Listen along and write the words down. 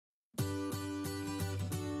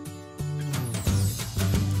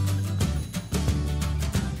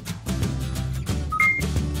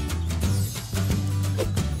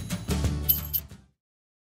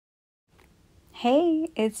Hey,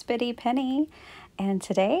 it's Bitty Penny, and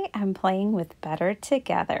today I'm playing with Better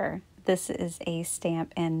Together. This is a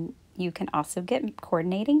stamp, and you can also get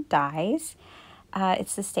coordinating dies.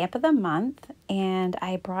 It's the stamp of the month, and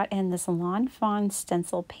I brought in this Lawn Fawn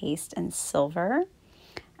stencil paste in silver.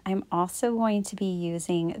 I'm also going to be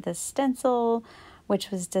using the stencil, which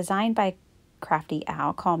was designed by Crafty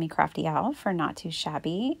Owl. Call me Crafty Owl for Not Too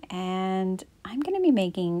Shabby. And I'm going to be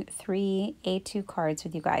making 3 A2 cards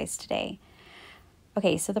with you guys today.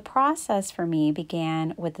 Okay, so the process for me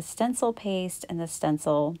began with the stencil paste and the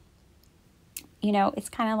stencil. You know, it's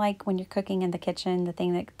kind of like when you're cooking in the kitchen, the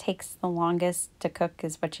thing that takes the longest to cook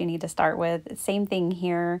is what you need to start with. Same thing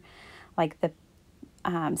here, like the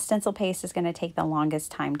stencil paste is going to take the longest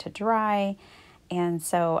time to dry. And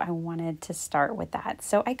so I wanted to start with that.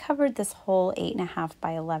 So I covered this whole 8.5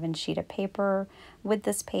 by 11 sheet of paper with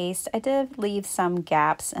this paste. I did leave some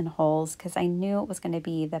gaps and holes because I knew it was going to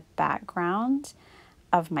be the background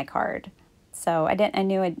of my card. So I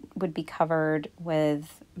knew it would be covered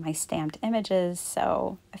with my stamped images,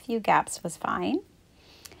 so a few gaps was fine.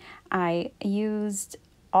 I used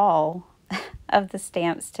all of the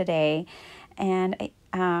stamps today, and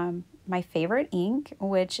my favorite ink,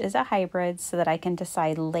 which is a hybrid, so that I can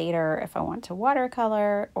decide later if I want to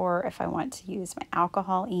watercolor or if I want to use my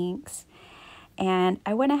alcohol inks. And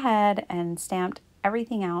I went ahead and stamped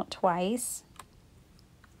everything out twice.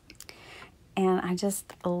 And I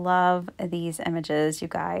just love these images, you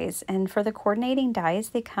guys. And for the coordinating dies,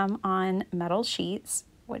 they come on metal sheets,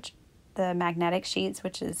 which the magnetic sheets,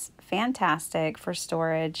 which is fantastic for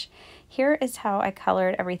storage. Here is how I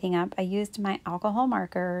colored everything up. I used my alcohol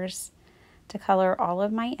markers to color all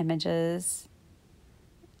of my images.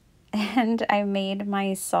 And I made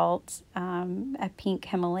my salt a pink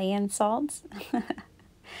Himalayan salt.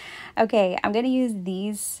 Okay, I'm going to use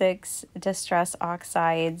these 6 Distress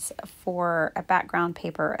Oxides for a background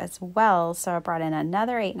paper as well. So I brought in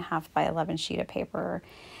another 8.5 by 11 sheet of paper.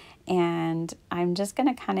 And I'm just going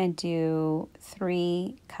to kind of do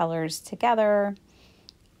 3 colors together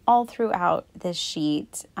all throughout this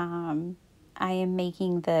sheet. I am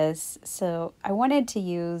making this, so I wanted to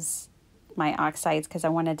use my oxides because I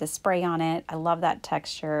wanted to spray on it. I love that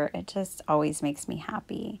texture. It just always makes me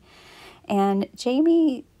happy. And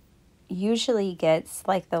Jamie usually gets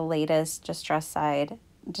like the latest distress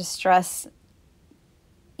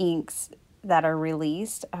inks that are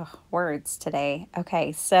released. Oh, words today.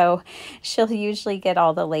 Okay, so she'll usually get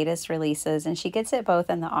all the latest releases, and she gets it both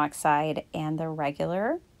in the oxide and the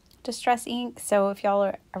regular distress ink. So if y'all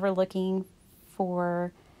are ever looking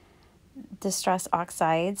for distress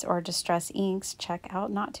oxides or distress inks, check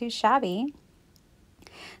out Not Too Shabby.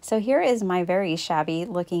 So here is my very shabby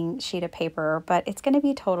looking sheet of paper, but it's going to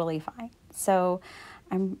be totally fine. So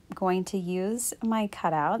I'm going to use my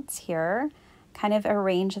cutouts here, kind of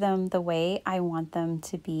arrange them the way I want them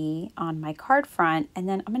to be on my card front, and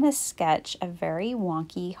then I'm going to sketch a very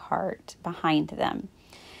wonky heart behind them.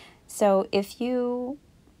 So if you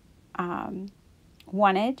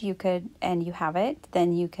wanted, you could, and you have it,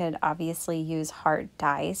 then you could obviously use heart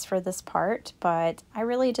dies for this part, but I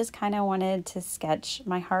really just kind of wanted to sketch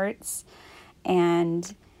my hearts,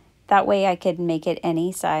 and that way I could make it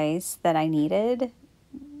any size that I needed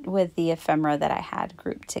with the ephemera that I had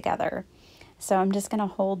grouped together. So I'm just going to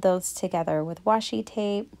hold those together with washi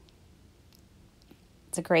tape.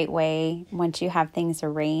 It's a great way once you have things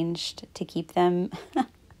arranged to keep them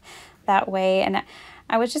that way. And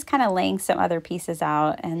I was just kind of laying some other pieces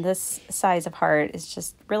out, and this size of heart is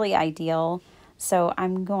just really ideal. So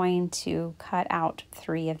I'm going to cut out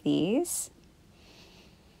 3 of these.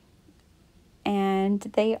 And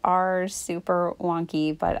they are super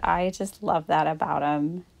wonky, but I just love that about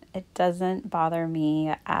them. It doesn't bother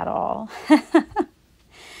me at all.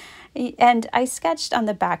 And I sketched on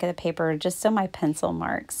the back of the paper just so my pencil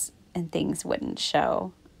marks and things wouldn't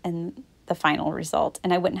show in the final result,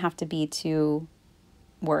 and I wouldn't have to be too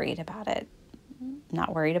worried about it.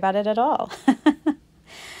 Not worried about it at all.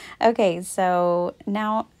 Okay, so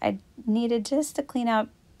now I needed just to clean up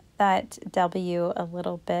that W a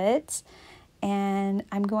little bit, and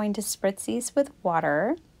I'm going to spritz these with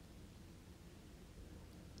water.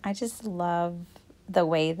 I just love the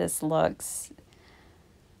way this looks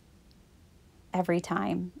every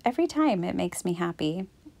time. Every time it makes me happy.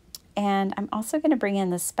 And I'm also going to bring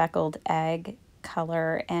in the speckled egg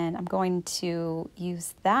color, and I'm going to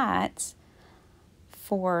use that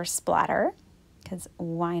for splatter, because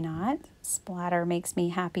why not? Splatter makes me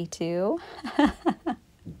happy too.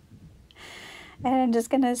 And I'm just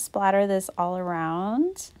going to splatter this all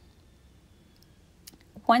around.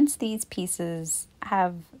 Once these pieces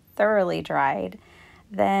have thoroughly dried,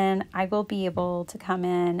 then I will be able to come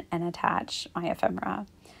in and attach my ephemera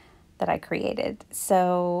that I created.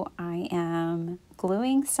 So I am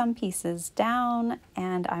gluing some pieces down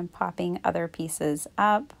and I'm popping other pieces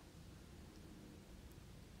up.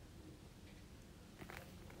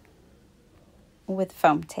 With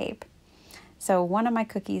foam tape. So one of my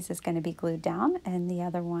cookies is going to be glued down and the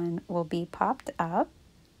other one will be popped up.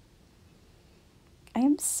 I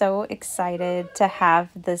am so excited to have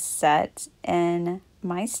this set in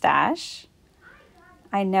my stash.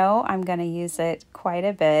 I know I'm going to use it quite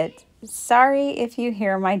a bit. Sorry if you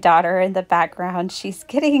hear my daughter in the background. She's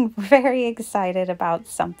getting very excited about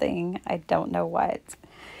something. I don't know what.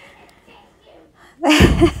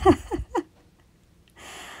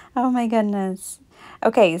 Oh my goodness.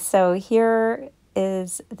 Okay, so here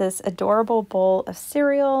is this adorable bowl of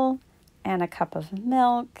cereal and a cup of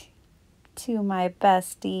milk to my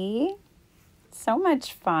bestie. So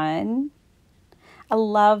much fun. I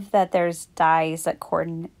love that there's dies that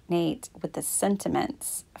coordinate with the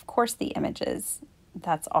sentiments. Of course, the images,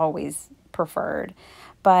 that's always preferred.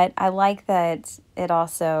 But I like that it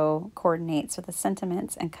also coordinates with the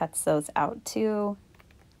sentiments and cuts those out too.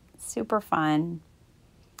 Super fun.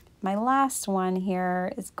 My last one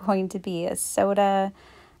here is going to be a soda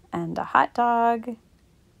and a hot dog.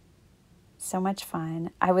 So much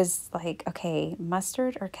fun. I was like, okay,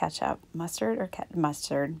 mustard or ketchup? Mustard or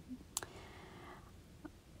mustard?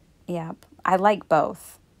 Yeah, I like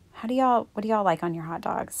both. What do y'all like on your hot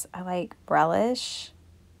dogs? I like relish,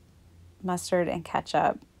 mustard, and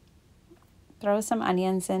ketchup. Throw some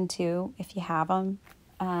onions in too if you have them.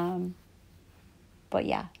 But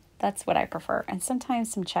yeah, that's what I prefer. And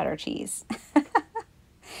sometimes some cheddar cheese.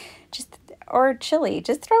 Or chili.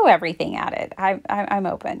 Just throw everything at it. I'm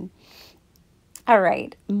open. All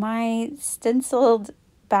right, my stenciled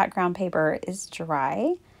background paper is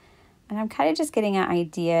dry. And I'm kind of just getting an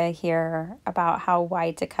idea here about how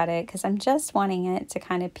wide to cut it because I'm just wanting it to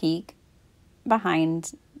kind of peek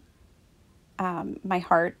behind my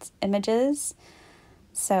heart images.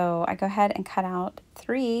 So I go ahead and cut out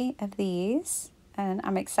 3 of these. And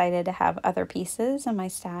I'm excited to have other pieces in my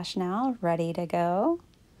stash now ready to go.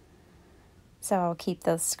 So I'll keep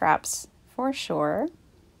those scraps for sure.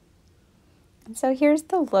 And so here's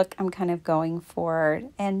the look I'm kind of going for.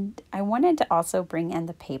 And I wanted to also bring in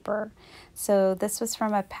the paper. So this was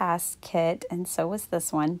from a past kit and so was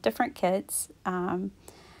this one. Different kits.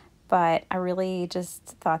 But I really just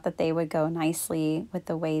thought that they would go nicely with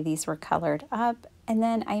the way these were colored up. And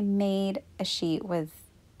then I made a sheet with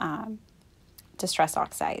distress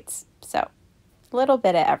oxides. So a little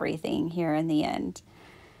bit of everything here in the end.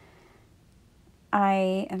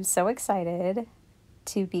 I am so excited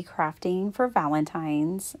to be crafting for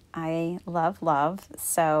Valentine's. I love,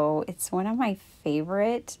 so it's one of my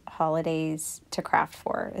favorite holidays to craft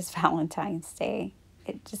for is Valentine's Day.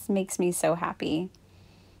 It just makes me so happy.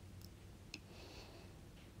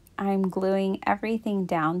 I'm gluing everything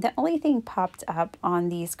down. The only thing popped up on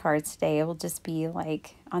these cards today will just be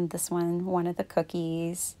like on this one of the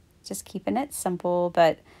cookies. Just keeping it simple,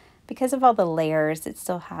 but because of all the layers, it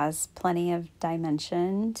still has plenty of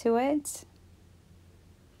dimension to it.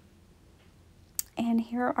 And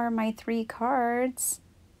here are my 3 cards.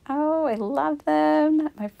 Oh, I love them.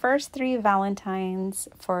 My first 3 Valentines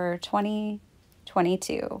for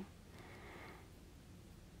 2022.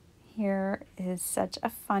 Here is such a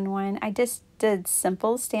fun one. I just did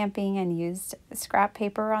simple stamping and used scrap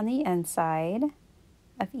paper on the inside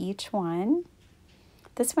of each one.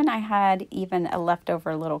 This one I had even a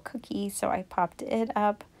leftover little cookie, so I popped it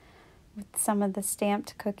up with some of the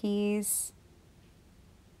stamped cookies.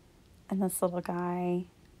 And this little guy.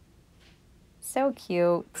 So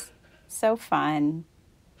cute. So fun.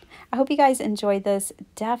 I hope you guys enjoyed this.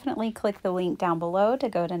 Definitely click the link down below to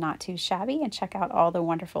go to Not Too Shabby and check out all the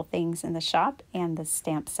wonderful things in the shop and the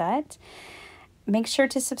stamp set. Make sure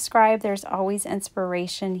to subscribe. There's always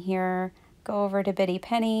inspiration here. Go over to Bitty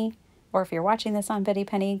Penny, or if you're watching this on Bitty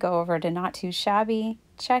Penny, go over to Not Too Shabby.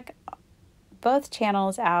 Check both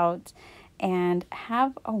channels out and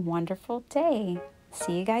have a wonderful day.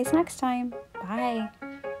 See you guys next time. Bye.